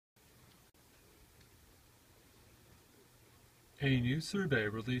A new survey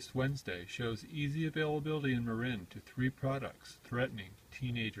released Wednesday shows easy availability in Marin to 3 products threatening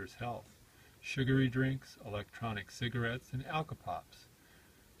teenagers' health: sugary drinks, electronic cigarettes, and alcopops,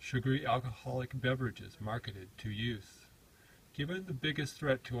 sugary alcoholic beverages marketed to youth. Given the biggest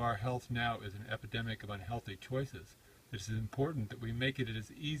threat to our health now is an epidemic of unhealthy choices, it is important that we make it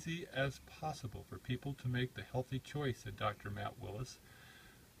as easy as possible for people to make the healthy choice, said Dr. Matt Willis,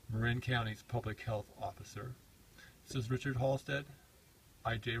 Marin County's public health officer. This is Richard Halstead,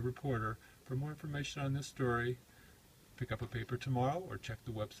 IJ reporter. For more information on this story, pick up a paper tomorrow or check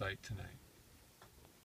the website tonight.